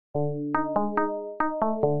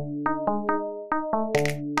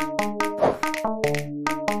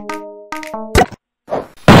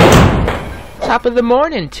Top of the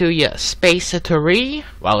morning to ya, Space-a-Tory.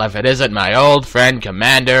 Well, if it isn't my old friend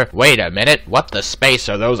Commander. Wait a minute, what the space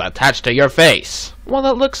are those attached to your face? Well,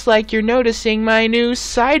 it looks like you're noticing my new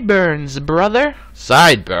sideburns, brother.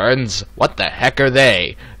 Sideburns? What the heck are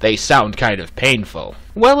they? They sound kind of painful.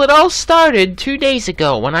 Well, it all started 2 days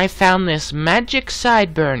ago when I found this magic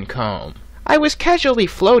sideburn comb. I was casually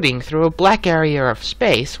floating through a black area of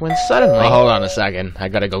space when suddenly... Oh, hold on a second. I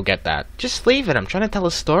gotta go get that. Just leave it. I'm trying to tell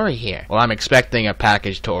a story here. Well, I'm expecting a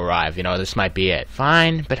package to arrive. You know, this might be it.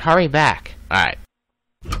 Fine, but hurry back. Alright.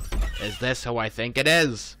 Is this who I think it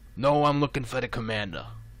is? No, I'm looking for the commander.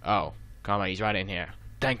 Oh, come on. He's right in here.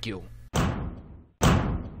 Thank you.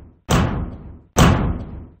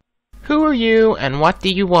 Who are you, and what do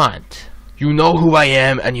you want? You know who I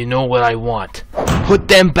am, and you know what I want. Put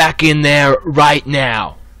them back in there right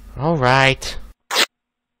now. Alright.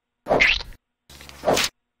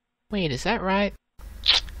 Wait, is that right?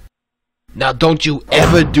 Now don't you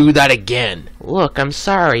ever do that again. Look, I'm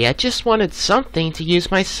sorry. I just wanted something to use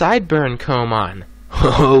my sideburn comb on.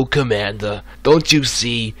 Oh, Commander. Don't you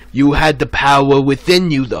see? You had the power within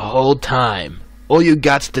you the whole time. All you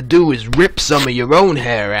got to do is rip some of your own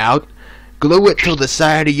hair out, glue it to the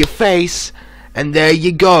side of your face, and there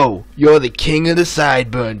you go. You're the king of the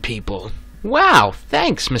sideburn people. Wow,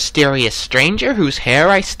 thanks, mysterious stranger whose hair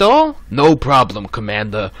I stole. No problem,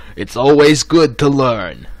 Commander. It's always good to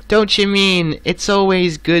learn. Don't you mean it's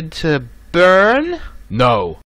always good to burn? No.